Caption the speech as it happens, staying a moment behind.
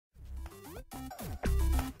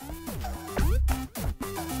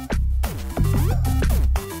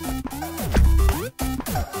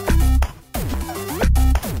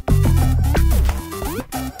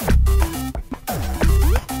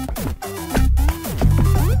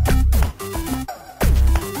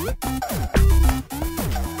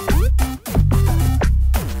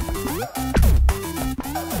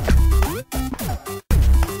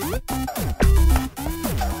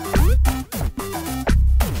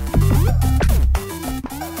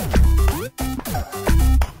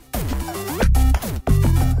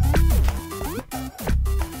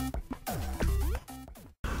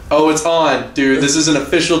it's on, dude. This is an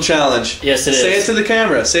official challenge. Yes, it is. Say it to the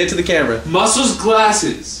camera. Say it to the camera. Muscles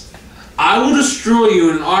glasses. I will destroy you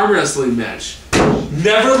in an arm wrestling match.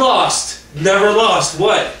 Never lost. Never lost.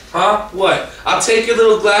 What? Huh? What? I'll take your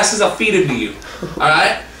little glasses, I'll feed them to you.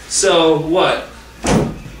 Alright? So, what?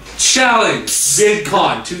 Challenge.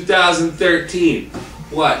 VidCon 2013.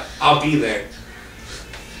 What? I'll be there.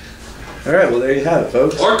 Alright, well there you have it,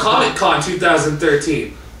 folks. Or Comic Con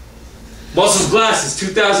 2013. Muscles Glasses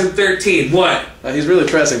 2013. What? He's really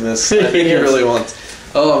pressing this. I think he really wants.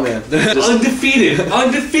 Oh man. Undefeated.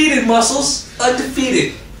 Undefeated, Muscles.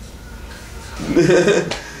 Undefeated.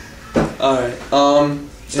 Alright,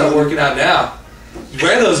 Start working out now. You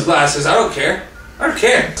wear those glasses, I don't care. I don't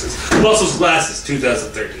care. Muscles Glasses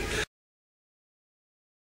 2013.